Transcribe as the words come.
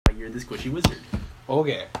you're the squishy wizard.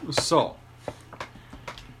 Okay, so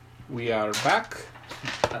we are back.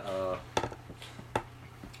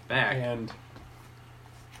 Back. And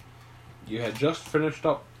you had just finished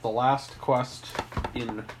up the last quest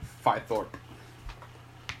in Fythorpe.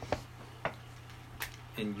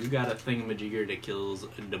 And you got a thingamajigger that kills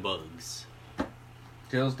the bugs.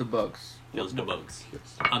 Kills the bugs. Kills the bugs.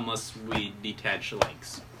 Unless we detach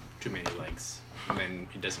legs. Too many legs. And then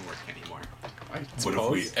it doesn't work anymore. What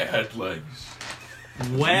if we add legs? Well,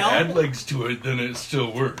 If we add legs to it, then it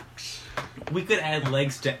still works. we could add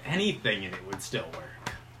legs to anything and it would still work.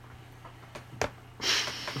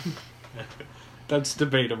 That's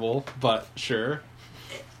debatable, but sure.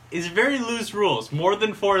 It's very loose rules. More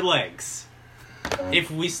than 4 legs. If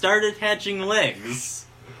we start attaching legs,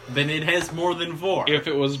 then it has more than 4. If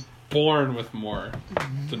it was born with more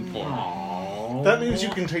than 4. Aww. That means you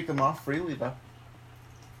can take them off freely, though.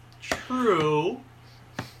 True.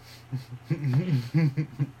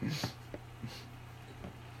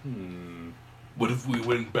 What if we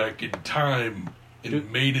went back in time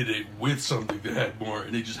and mated it with something that had more,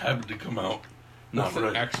 and it just happened to come out not With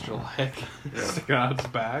an right? extra leg sticking out its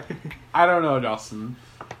back. I don't know, Justin.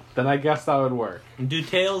 Then I guess that would work. Do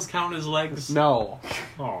tails count as legs? No.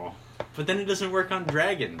 Oh. But then it doesn't work on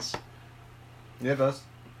dragons. Yeah, it does.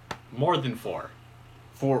 More than 4.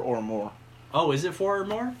 4 or more. Oh, is it 4 or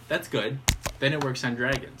more? That's good. Then it works on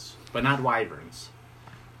dragons. But not wyverns.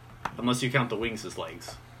 Unless you count the wings as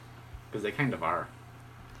legs. Because they kind of are.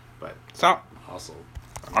 But Stop. also...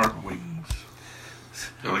 Aren't wings.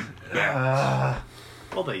 They're like bats.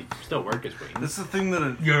 Well, they still work as wings. This is the thing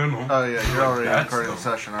that... Yeah, I know. Oh, yeah, you're already That's recording the the-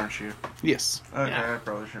 session, aren't you? Yes. Okay, Yeah. I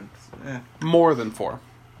probably shouldn't. Yeah. More than 4.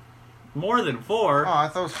 More than 4? Oh, I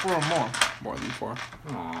thought it was 4 or more. More than 4.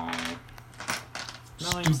 Aww. Now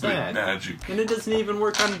I'm Stupid sad. magic. And it doesn't even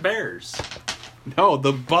work on bears. No,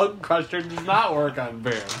 the bug crusher does not work on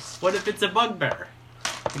bears. What if it's a bugbear?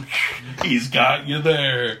 He's got you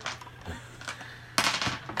there.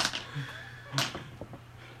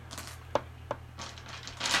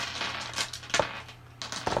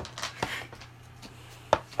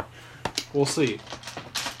 We'll see.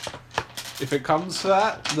 If it comes to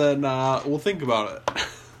that, then we'll think about it.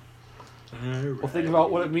 We'll think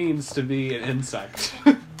about what it means to be an insect.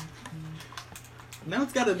 Now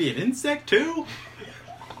it's gotta be an insect too?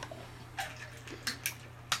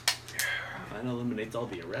 That eliminates all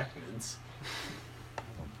the arachnids.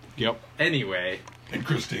 Yep. Anyway, And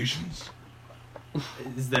crustaceans.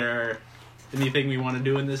 is there anything we want to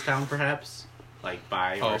do in this town perhaps? Like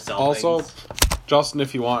buy or sell also, things? Justin,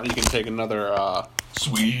 if you want, you can take another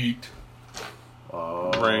Sweet.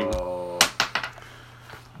 ring.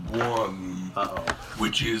 1. Uh-oh.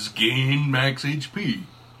 Which is gain max HP.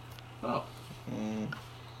 Oh. And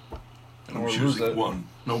I'm Or lose choosing it. 1.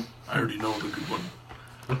 Nope, I already know the good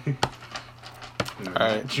one.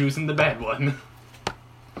 Alright. Choosing the bad one.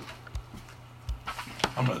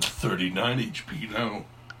 I'm at 39 HP now.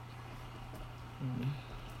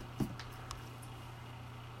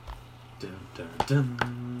 Dun, dun,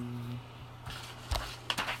 dun.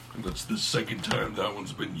 And that's the second time that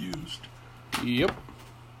one's been used. Yep.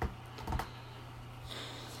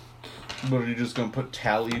 But are you just gonna put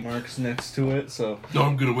tally marks next to it, so... No,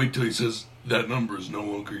 I'm gonna wait till he says that number is no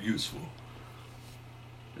longer useful.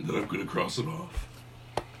 And then I'm gonna cross it off.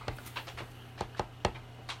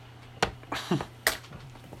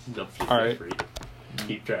 Don't feel Alright. free.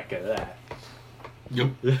 Keep track of that. Yep.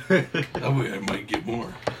 That way I might get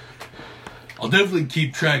more. I'll definitely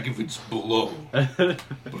keep track if it's below. But,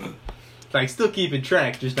 Like, still keeping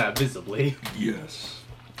track, just not visibly. yes.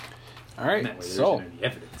 Alright, That way there so, isn't any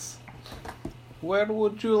evidence. where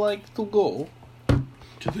would you like to go?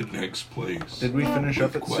 To the next place. Did we finish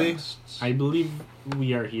up with at sea? quests. I believe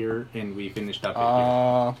we are here, and we finished up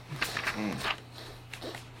at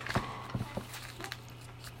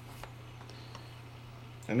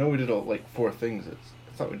I know we did all, like 4 things at...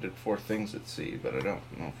 I thought we did 4 things at sea, but I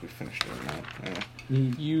don't know if we finished it or not. Anyway.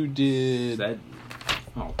 here. You Is did that...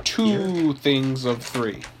 Oh, 2 here? things of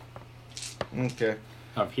 3. Okay.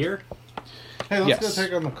 Up here? Hey, let's Yes. go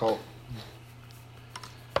take on the cult.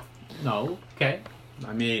 No, okay.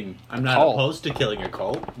 I mean, I'm not Cult. opposed to killing a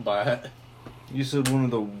cult, but... You said one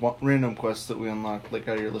of the random quests that we unlocked, like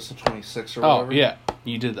out of your list of 26 or Oh, whatever. yeah.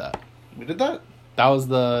 You did that. We did that? That was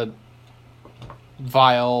the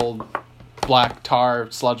vile black tar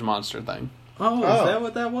sludge monster thing. Oh, is Oh. that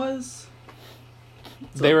what that was?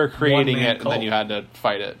 They were creating one-man it, and then cult. you had to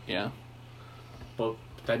fight it, yeah. But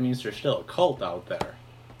that means there's still a cult out there.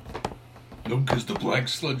 No, because the black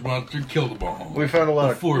sludge monster killed them all. We found a lot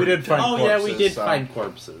Before of... We did it find Oh, corpses, yeah, we did so- find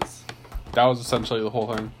corpses. That was essentially the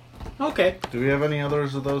whole thing. Okay. Do we have any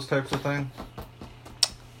others of those types of thing?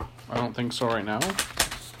 I don't think so right now.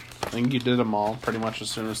 I think you did them all pretty much as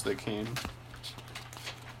soon as they came.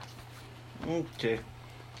 Okay.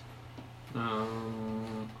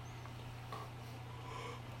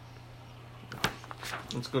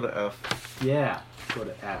 Let's go to F. Yeah. Go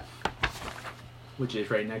to F. Which is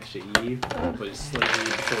right next to E, but it's slightly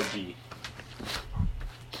before G.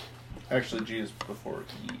 Actually, G is before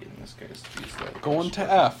E in this case. G is the Going to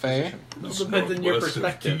F, eh? That's depends on your northwest of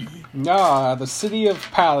perspective. T. Ah, the city of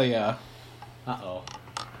Palia. Uh-oh.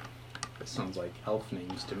 That sounds like elf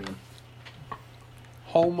names to me.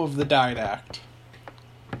 Home of the Didact.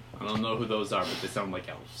 I don't know who those are, but they sound like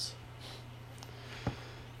elves.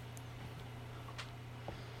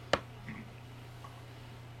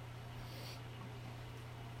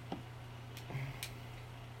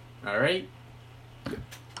 Alright.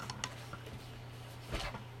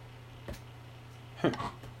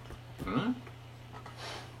 Huh?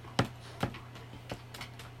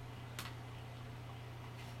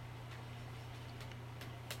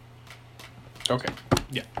 Okay.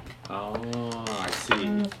 Yeah. Oh, I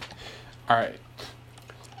see. Alright.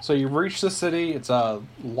 So you've reached the city. It's a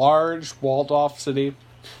large, walled-off city.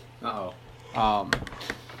 Uh-oh.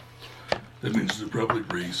 That means they're probably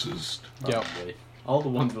racist. Yep. Probably. All the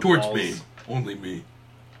ones with Towards walls. me. Only me.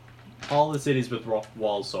 All the cities with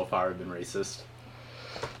walls so far have been racist.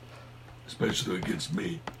 Especially against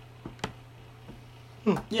me.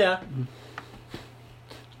 Yeah.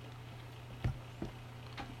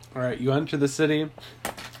 Alright, you enter the city,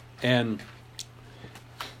 and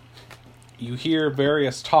you hear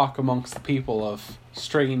various talk amongst the people of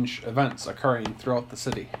strange events occurring throughout the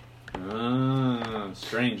city.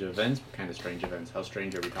 Strange events? What kind of strange events? How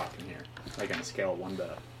strange are we talking here? Like on a scale of 1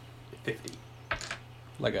 to 50.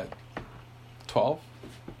 Like a 12?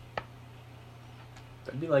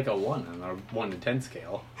 That'd be like a 1 on a 1 to 10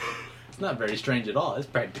 scale. It's not very strange at all. It's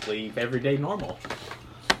practically everyday normal.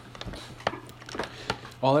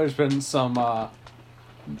 Well, there's been some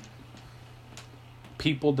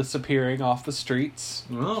people disappearing off the streets.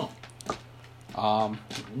 Oh.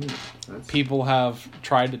 That's People have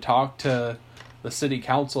tried to talk to the city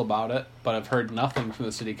council about it, but I've heard nothing from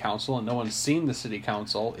the city council, and no one's seen the city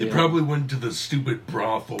council They in probably went to the stupid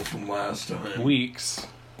brothel from last time. weeks.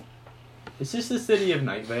 Is this the city of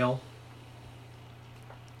Night Vale?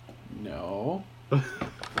 No.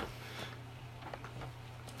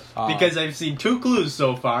 Because I've seen 2 clues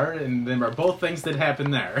so far, and them are both things that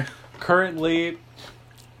happen there. Currently,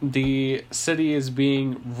 the city is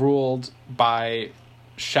being ruled by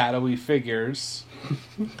shadowy figures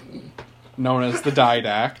known as the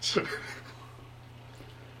Didact.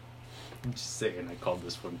 I'm just saying, I called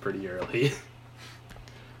this one pretty early.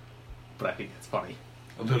 But I think that's funny.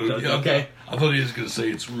 I thought, Okay. I thought he was going to say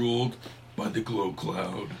it's ruled by the glow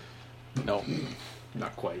cloud. No.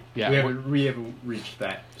 Not quite. Yeah, We haven't reached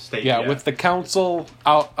that stage Yeah, yet. with the council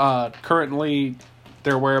out currently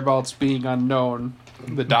their whereabouts being unknown,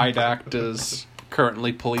 the Didact is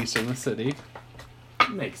currently policing the city.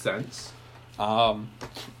 Makes sense.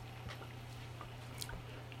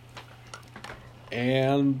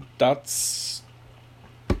 And that's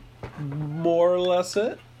more or less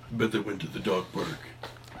it. Bet they went to the dog park.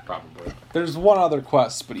 Probably. There's one other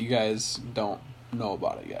quest, but you guys don't know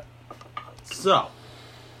about it yet. So,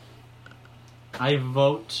 I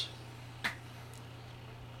vote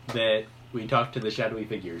that we talk to the shadowy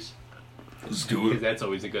figures. Let's do Because it. that's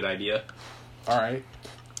always a good idea. Alright.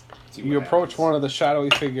 See You what approach happens. one of the shadowy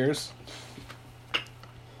figures.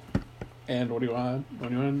 And what do you want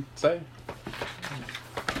to say?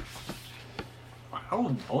 I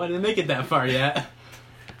don't know. I didn't make it that far yet.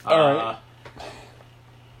 Alright.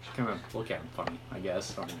 Just kind of look at him funny, I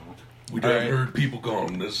guess. I don't know. We All haven't right. heard people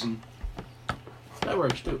going missing. That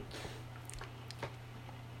works too.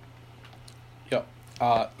 Yep.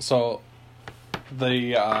 So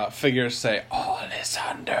the figures say, all is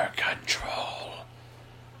under control.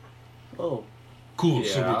 Oh. Cool,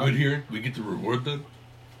 so Yeah. we're good here? We get the reward then?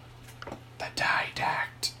 The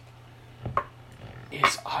Didact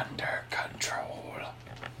is under control.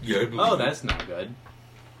 Yeah, I believe Oh, it. that's not good.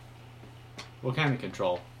 What kind of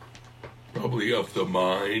control? Probably of the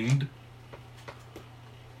mind.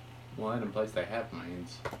 Well, that implies they have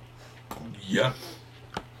minds. Yep.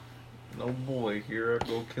 Oh boy, here I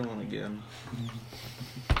go killing again.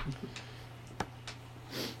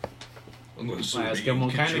 Unless I they're ask being him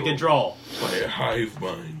what kind of controlled control. by a hive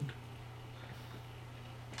mind.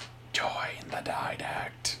 Join the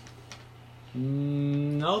Didact.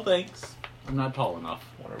 No thanks. I'm not tall enough.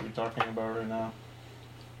 What are we talking about right now?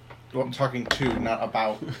 Well, I'm talking to, not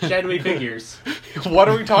about. Shadowy figures. What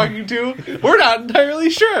are we talking to? We're not entirely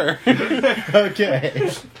sure. Okay.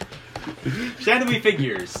 Shadowy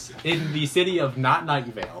figures in the city of Not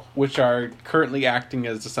Nightvale. Which are currently acting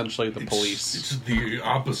as essentially the police. It's the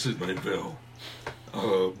opposite Night Vale.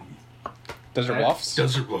 Desert Bluffs?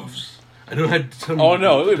 Desert Bluffs. I don't have to tell you. Oh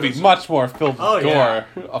no, it would be much more filled with Oh, gore. yeah.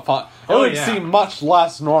 It Oh, would yeah. seem much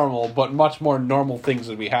less normal, but much more normal things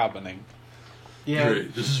would be happening. Yeah.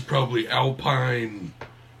 Great. This is probably Alpine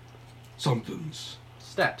somethings.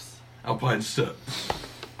 Steps. Alpine Steps.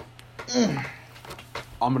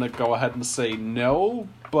 I'm gonna go ahead and say no,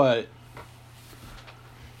 but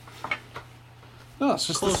no, it's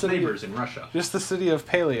just Close the city. neighbors in Russia. Just the city of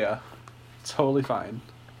Palia. Totally fine.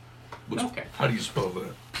 Okay. How do you spell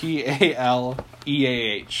that? Paleah.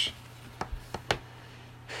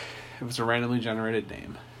 It was a randomly generated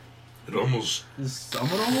name. It almost.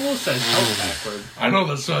 Someone almost says help backward. I know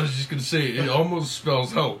that's what I was just gonna say. It almost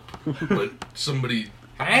spells help, but somebody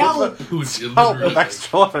Help! who's Help with illiterate.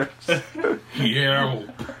 extra letters. Help.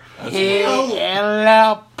 That's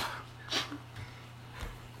Help.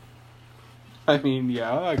 I mean,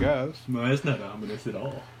 yeah, I guess. No, that's not ominous at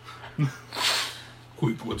all.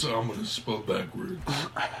 quick. What's ominous spelled backwards?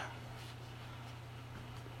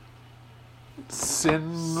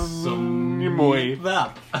 Sinmoy.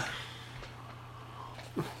 Up.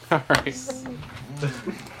 Alright.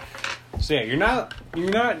 So yeah, you're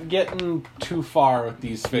not getting too far with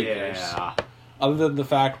these figures. Yeah. Other than the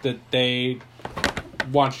fact that they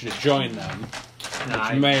want you to join them,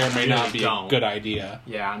 which may or may not be a good idea.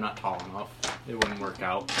 Yeah, I'm not tall enough. It wouldn't work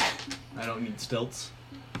out. I don't need stilts.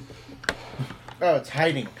 Oh, it's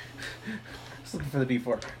hiding. Just looking for the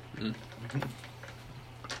D4.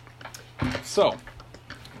 So,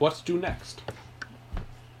 what to do next?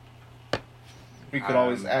 We could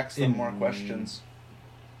always ask them in- more questions.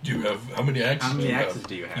 Do you have how many axes? How many do you axes have?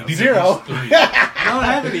 do you have? need Zero. at least 3. I don't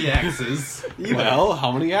have any axes. either. Well,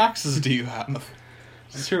 how many axes do you have?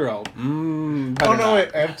 0. Oh no,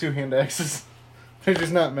 wait, I have 2 hand axes. They're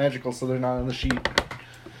just not magical, so they're not on the sheet.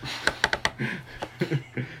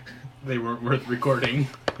 They weren't worth recording.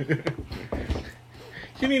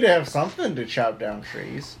 You need to have something to chop down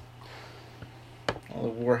trees. Well, the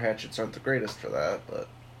war hatchets aren't the greatest for that, but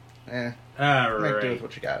make do with Alright.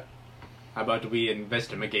 what you got. How about we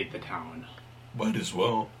investigate the town? Might as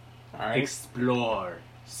well. Alright. Explore.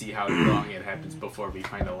 See how long it happens before we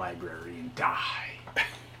find a library and die.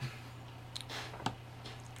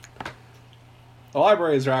 The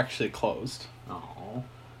libraries are actually closed. Oh.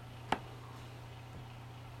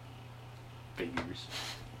 Figures.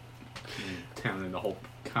 Town in the whole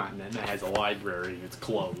continent that has a library and it's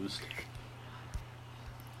closed.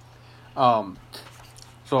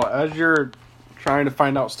 So as you're trying to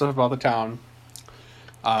find out stuff about the town,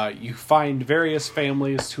 you find various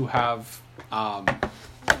families who have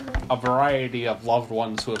a variety of loved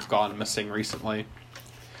ones who have gone missing recently.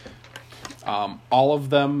 All of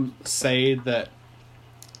them say that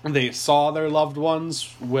they saw their loved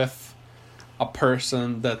ones with a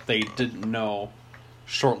person that they didn't know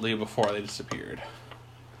shortly before they disappeared.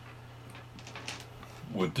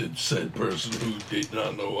 What did said person who did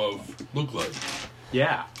not know of look like?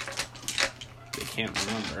 Yeah. They can't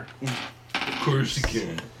remember. Of course you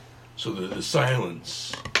can. So the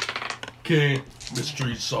silence. Okay,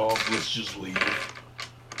 mystery solved. Let's just leave.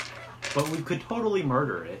 But we could totally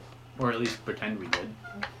murder it. Or at least pretend we did.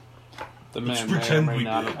 The Let's man may or pretend may we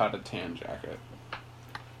not did. have had a tan jacket.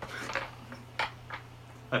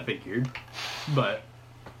 I figured. But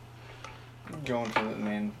I'm going to the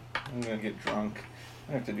main. I'm gonna get drunk.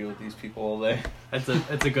 I have to deal with these people all day. that's a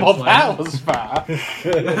good Well, plan. that was fast.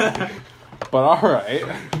 But alright.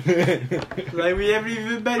 Like we haven't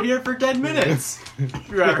even been here for 10 minutes.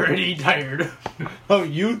 You're already tired. Oh,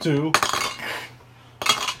 you two.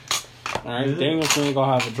 Alright, Daniel's gonna go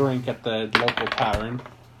have a drink at the local tavern.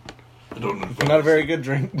 I don't know. Not a very good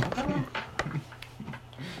drink.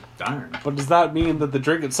 Darn. But does that mean that the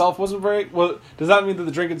drink itself wasn't very... Well, does that mean that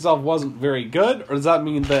the drink itself wasn't very good? Or does that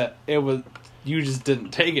mean that it was... You just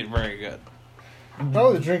didn't take it very good?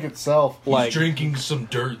 Probably the drink itself. He's Like, drinking some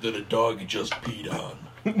dirt that a dog just peed on.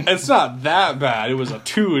 it's not that bad. It was a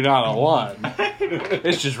 2, not a 1.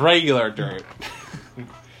 It's just regular dirt.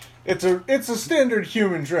 It's a standard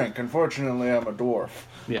human drink. Unfortunately, I'm a dwarf.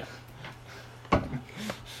 Yeah.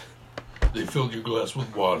 They filled your glass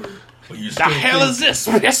with water, but you The still hell think is this?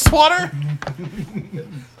 Piss water?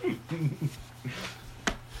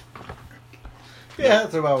 Yeah,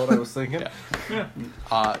 that's about what I was thinking.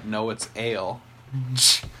 No, it's ale.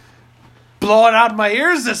 Blowing out my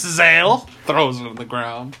ears, this is ale. Throws it on the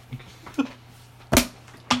ground.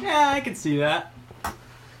 Yeah, Yeah, I can see that.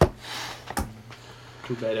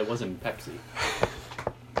 Too bad it wasn't Pepsi.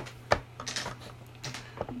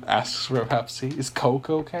 Asks for Pepsi. Is Coke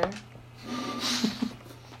okay?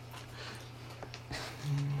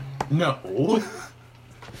 No.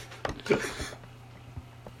 How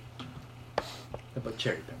about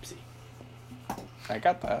cherry Pepsi? I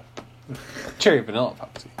got that. Cherry vanilla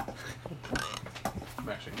Pepsi. I'm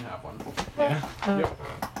actually gonna have one. Yeah. Yep.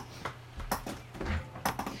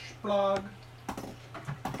 Blog.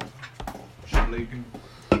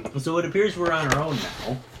 So it appears we're on our own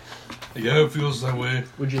now. Yeah, it feels that way.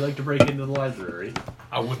 Would you like to break into the library?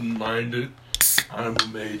 I wouldn't mind it. I'm a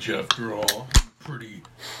mage after all. Pretty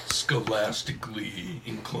scholastically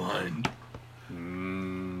inclined.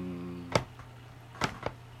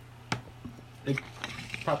 It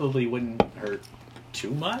probably wouldn't hurt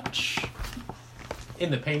too much.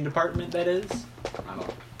 In the pain department, that is. I don't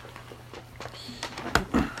know.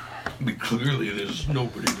 I mean, clearly there's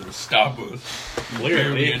nobody to stop us. Barely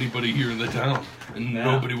Clearly. anybody here in the town. And Yeah.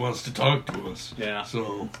 nobody wants to talk to us. Yeah.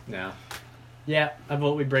 So, Yeah. Yeah, I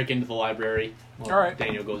vote we break into the library. Well, All right.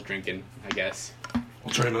 Daniel goes drinking, I guess. I'll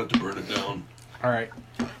try not to burn it down. Alright.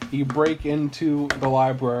 You break into the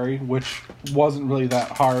library, which wasn't really that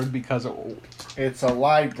hard because It's a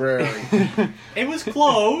library. It was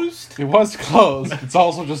closed. it was closed. It's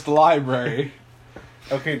also just a library.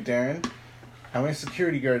 Okay, Darren. How many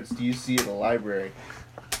security guards do you see at a library?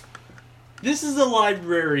 This is a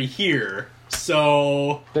library here,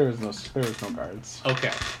 so... There is no guards.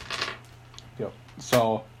 Okay. Yep.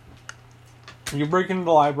 So you break into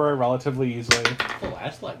the library relatively easily. The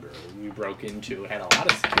last library we broke into had a lot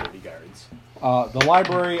of security guards. The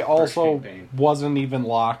library also campaign. wasn't even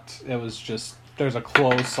locked. It was just there's a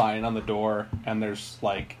closed sign on the door, and there's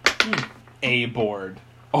like a board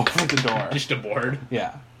over the door. Just a board.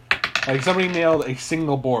 Yeah, like somebody nailed a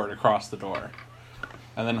single board across the door,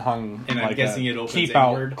 and then hung. And I'm like guessing a it opens keep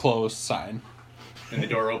inward? out closed sign. And the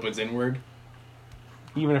door opens inward.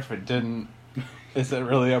 Even if it didn't, is it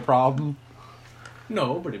really a problem?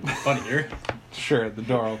 No, but it'd be funnier. Sure, the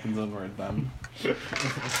door opens inward then.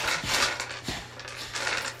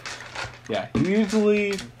 Yeah, you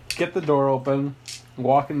usually get the door open,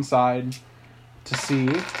 walk inside to see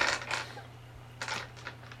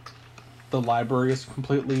the library is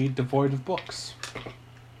completely devoid of books.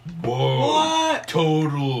 Whoa. What?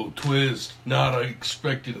 Total twist. Not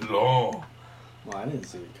expected at all. Well, I didn't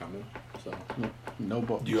see it coming, so... No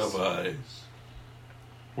books. Do you have eyes?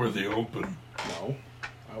 Were they open? No.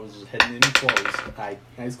 I was just heading in closed.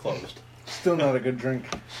 Eyes closed. Still not a good drink.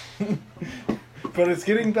 But it's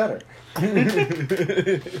getting better.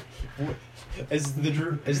 As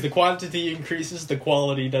the quantity increases, the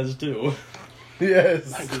quality does too.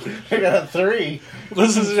 Yes. I got a 3.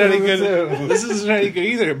 This isn't any Two. good. This isn't any good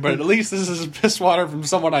either. But at least this is piss water from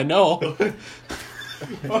someone I know.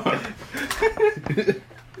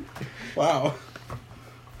 Wow.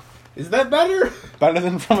 Is that better? Better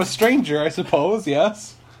than from a stranger, I suppose.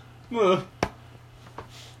 Yes.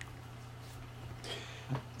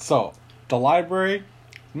 So the library,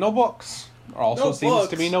 no books. There also No seems to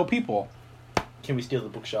books. be no people. Can we steal the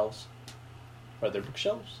bookshelves? Are there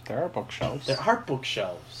bookshelves? There are bookshelves. There are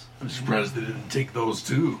bookshelves. I'm surprised they didn't take those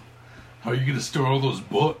too. How are you going to store all those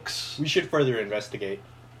books? We should further investigate.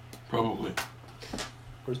 Probably.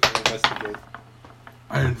 Where's the investigate?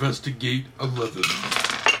 I investigate 11.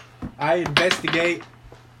 I investigate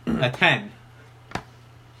a 10.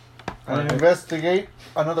 I investigate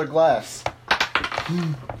another glass.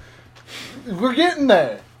 We're getting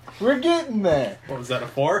there. We're getting there. What was that, a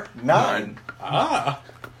 4? 9. Ah!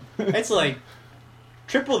 It's like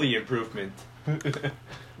triple the improvement.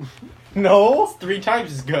 No. 3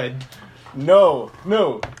 times as good. No.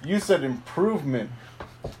 You said improvement.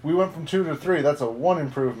 We went from 2 to 3. That's a 1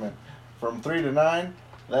 improvement. From 3 to 9,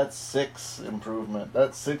 that's 6 improvement.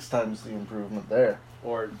 That's 6 times the improvement there.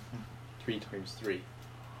 Or 3 times 3.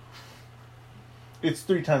 It's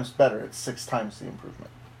 3 times better. It's 6 times the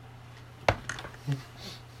improvement.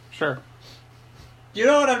 Sure. You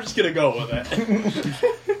know what? I'm just gonna go with it.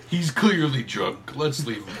 He's clearly drunk. Let's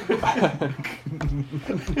leave him.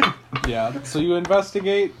 Yeah. So you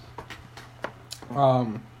investigate.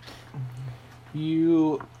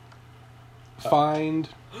 You find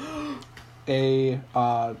a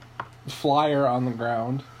flyer on the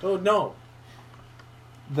ground. Oh no.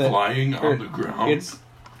 That Flying on the ground.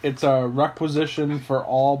 It's a requisition for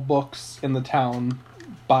all books in the town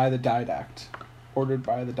by the Didact. Ordered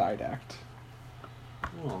by the Didact.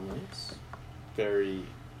 Oh, nice. Very...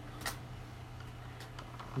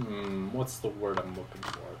 what's the word I'm looking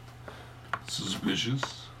for?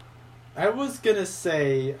 Suspicious. I was gonna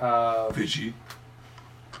say, Fishy.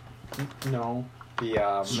 no, the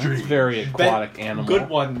That's Strange. very aquatic animal. good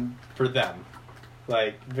one for them,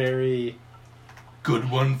 like very.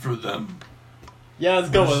 Good one for them. Yeah, let's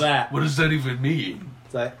go with that. What does that even mean?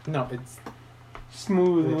 It's like, no, it's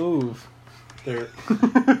Smooth move. they're.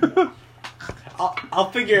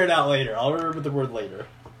 I'll figure it out later. I'll remember the word later.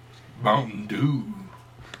 Mountain Dew.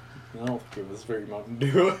 I don't think it was very Mountain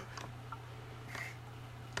Dew.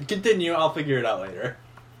 Continue. I'll figure it out later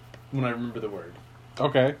when I remember the word.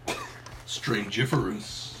 Okay.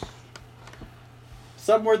 Strangiferous.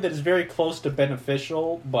 Some word that is very close to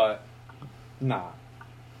beneficial, but not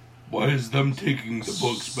Why is them taking the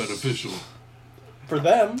books beneficial? for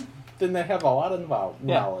them. Then they have a lot of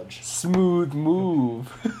knowledge. Smooth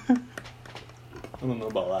move. I don't know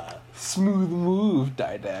about that. Smooth move,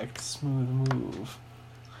 Didact. Smooth move.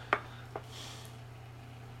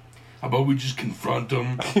 How about we just confront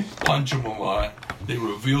them, punch them a lot, they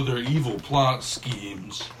reveal their evil plot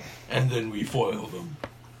schemes, and then we foil them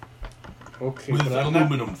Okay, with but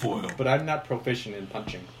aluminum foil. But I'm not proficient in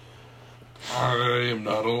punching. I am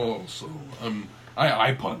not also.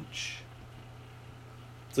 I punch.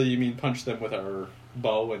 So you mean punch them with our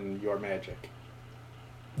bow and your magic?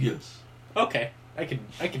 Yes. Okay, I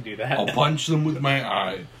can do that. I'll punch them with my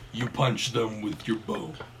eye. You punch them with your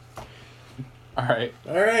bow. All right.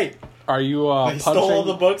 All right. Are you They punching? stole all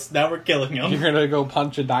the books. Now we're killing them. You're gonna go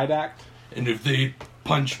punch a Didact? And if they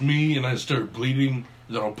punch me and I start bleeding,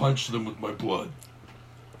 then I'll punch them with my blood.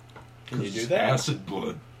 Can you 'Cause do it's that? acid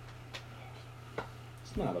blood.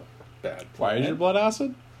 It's not a bad. Why is your blood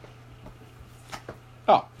acid?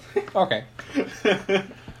 Oh, okay.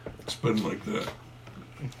 It's been like that.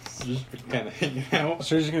 Just kind of hanging out.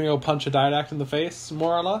 So you're just gonna go punch a Didact in the face,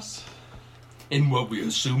 more or less? In what we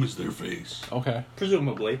assume is their face. Okay.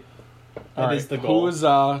 Presumably. All That right. is the goal. Who is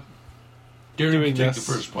Darren Doing can take this.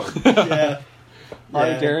 the first punch. Yeah. All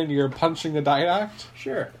right, Darren, you're punching the Didact.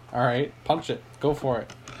 Sure. All right, punch it. Go for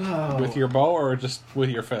it. With your bow or just with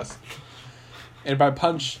your fist? And by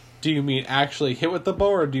punch, do you mean actually hit with the bow,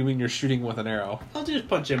 or do you mean you're shooting with an arrow? I'll just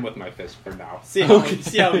punch him with my fist for now. See how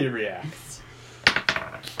he reacts.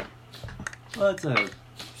 Well, that's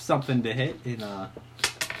something to hit in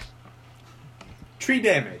tree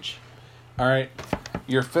damage. All right,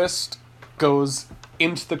 your fist goes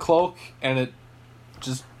into the cloak, and it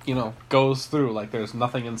just goes through like there's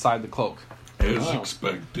nothing inside the cloak. As Wow.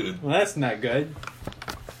 expected. Well, that's not good.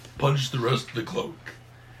 Punch the rest of the cloak.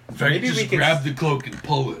 In fact, Maybe we just can grab the cloak and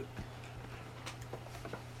pull it.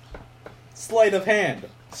 Sleight of hand,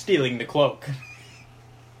 stealing the cloak.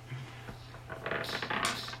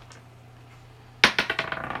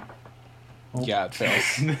 Yeah, it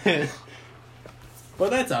fails. Well,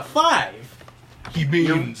 that's a 5. He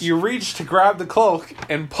means You reach to grab the cloak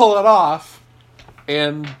and pull it off,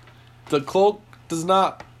 and the cloak does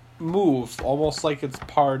not move, almost like it's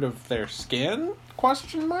part of their skin?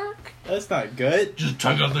 Question mark? That's not good. just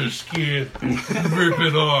tug out their skin, rip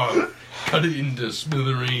it off, cut it into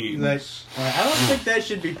smithereens. Like, I don't think that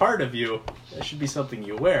should be part of you. That should be something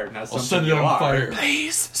you wear, not I'll something set it you on are. fire.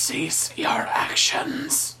 Please cease your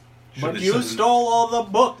actions. But Should've you said it- stole all the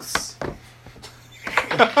books.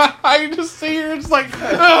 I just see her just like,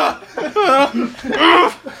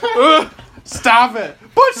 stop it.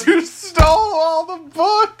 But you stole all the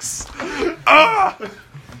books. How am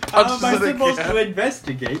I Punches it supposed again. to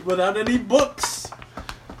investigate without any books?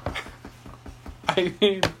 I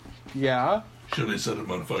mean, yeah. Should I set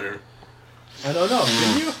him on fire? I don't know.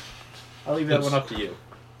 Can you? I'll leave that That's- one up to you.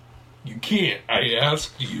 You can't. I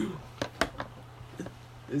asked you.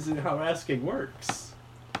 Isn't how asking works.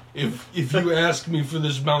 If you ask me for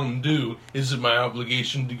this Mountain Dew, is it my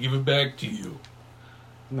obligation to give it back to you?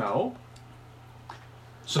 No.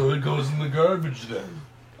 So it goes in the garbage then.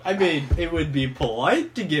 I mean, it would be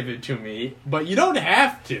polite to give it to me, but you don't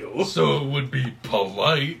have to. So it would be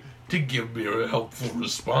polite to give me a helpful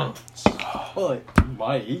response. Well, it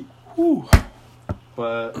might, Whew.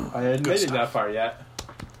 but I hadn't made it stuff. that far yet.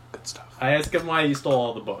 Good stuff. I asked him why he stole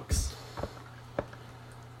all the books.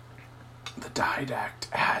 The Didact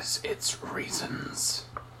has its reasons.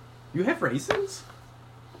 You have raisins?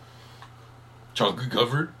 Chocolate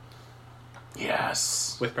covered?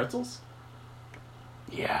 Yes. With pretzels?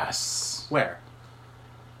 Yes. Where?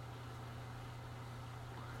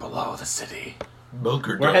 Below the city. Milk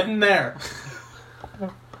or We're dark? heading there.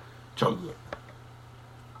 Chocolate.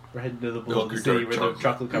 We're heading to the below Milk the or city dark where chocolate? the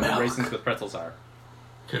chocolate covered Milk. raisins with pretzels are.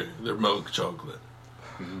 Okay, they're milk chocolate.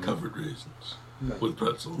 Covered raisins. With Is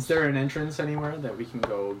pretzels. there an entrance anywhere that we can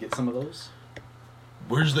go get some of those?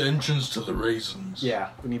 Where's the entrance to the raisins? Yeah,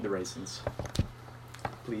 we need the raisins.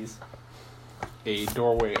 Please. a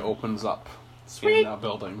doorway opens up Sweet. in a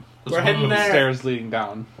building. We're heading there. Stairs leading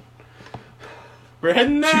down. We're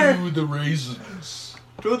heading there. To the raisins.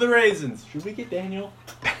 To the raisins. Should we get Daniel?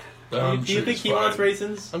 I'm Do you sure think he's he wants fine.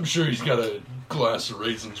 raisins? I'm sure he's got a glass of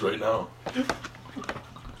raisins right now.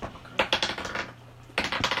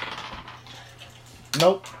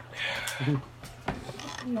 Nope.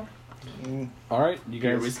 All right, you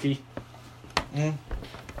Pure guys. whiskey. Mm.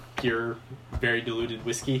 Pure, very diluted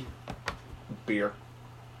whiskey. Beer.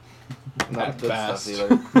 At Not good best.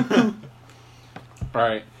 stuff either. All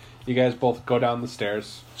right, you guys both go down the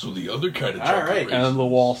stairs, So the other kind of All chocolate right. and then raisins. the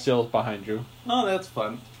wall seals behind you. Oh, that's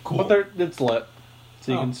fun. Cool. But it's lit,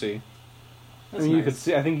 so you Oh. can see. That's I mean, you nice. could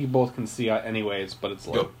see. I think you both can see anyways, but it's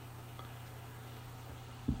lit. Yep.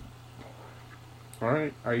 All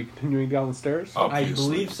right, are you continuing down the stairs? I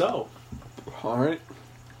Obviously. believe so. All right,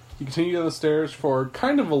 you continue down the stairs for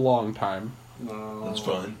kind of a long time. That's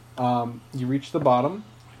fine. You reach the bottom,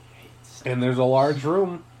 and there's a large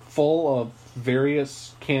room full of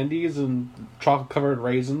various candies and chocolate-covered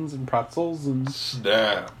raisins and pretzels and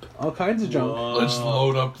Snap. all kinds of junk. Let's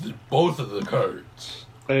load up both of the carts.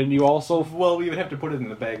 And you also Well, we would have to put it in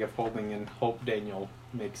the bag of holding and hope Daniel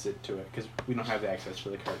makes it to it because we don't have the access to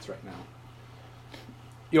the carts right now.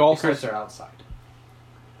 you The also carts are outside.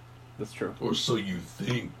 that's true. Or so you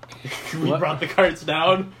think. We What? brought the carts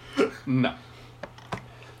down. No,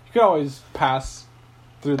 you can always pass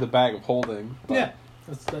through the bag of holding. But Yeah,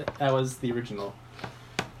 that was the original.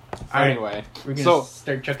 All right, Anyway, we're gonna so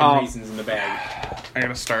start chucking raisins in the bag. I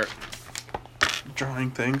gotta start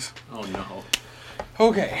drawing things. Oh no!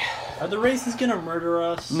 Okay. Are the raisins gonna murder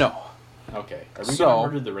us? No, Okay. Are we So- gonna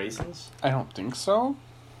murder the raisins? I don't think so.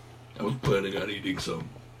 I was planning on eating some.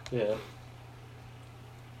 Yeah.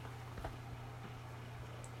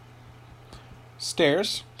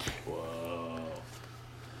 Stairs. Whoa.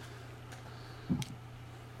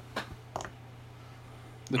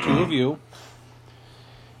 The two of you.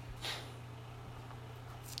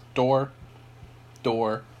 Door.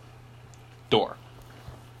 Door. Door.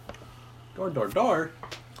 Door, door, door.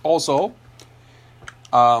 Also,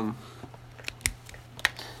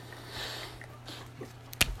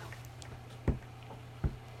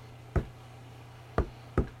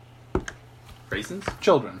 Raisins?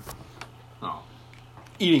 children Oh.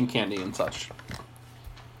 eating candy and such.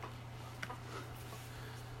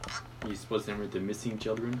 You supposed to remember the missing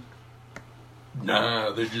children?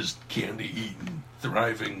 Nah, they're just candy eating,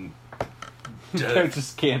 thriving, They're dead.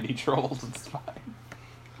 just candy trolls. It's fine.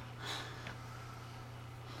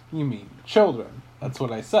 You mean children? That's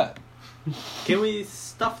what I said. Can we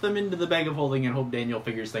stuff them into the bag of holding and hope Daniel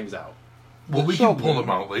figures things out? Well, we can pull them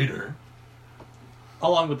out later.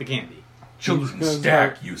 Along with the candy. Children Because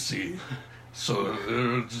stack, you see. So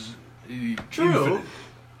there's True. infinite.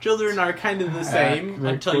 Children are kind of the same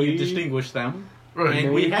until you Technically. distinguish them. Right.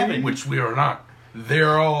 And we Maybe. haven't. Which we are not.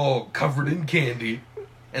 They're all covered in candy,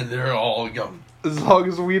 and they're all young. As long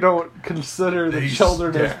as we don't consider the They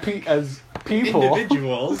children stack. as people,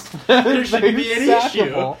 Individuals. There shouldn't be an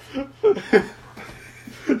issue.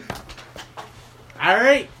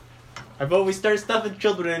 Alright. I vote we start stuffing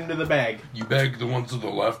children into the bag. You bag the ones to the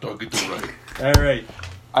left, I'll get the right. Alright.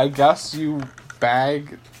 I guess you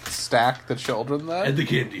stack the children then. And the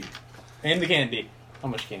candy. And the candy. How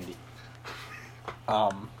much candy?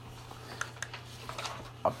 A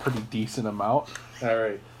pretty decent amount.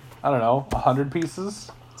 Alright. I don't know, 100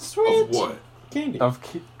 pieces Sweet. Of what? Candy. of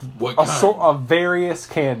What a kind? sort of various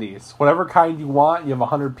candies, whatever kind you want. You have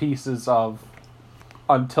 100 pieces of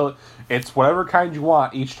until it's whatever kind you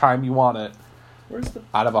want each time you want it Where's the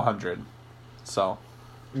out of 100. So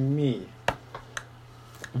me?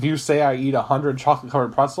 if you say I eat 100 chocolate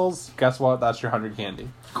covered pretzels, guess what? That's your 100 candy.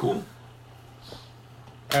 Cool.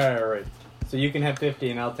 Alright. So you can have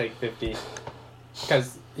 50 and I'll take 50.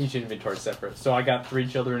 Because each inventory's separate. So I got 3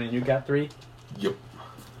 children and you got 3? Yep.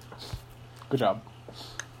 Good job.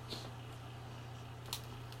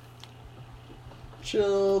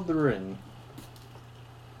 Children.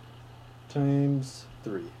 Times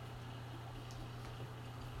 3.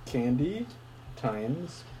 Candy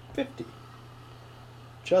times 50.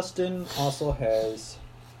 Justin also has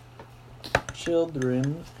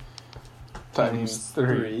children Times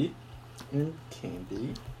 3 and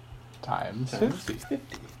candy times times 50.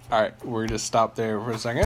 50. Alright, we're going to stop there for a second.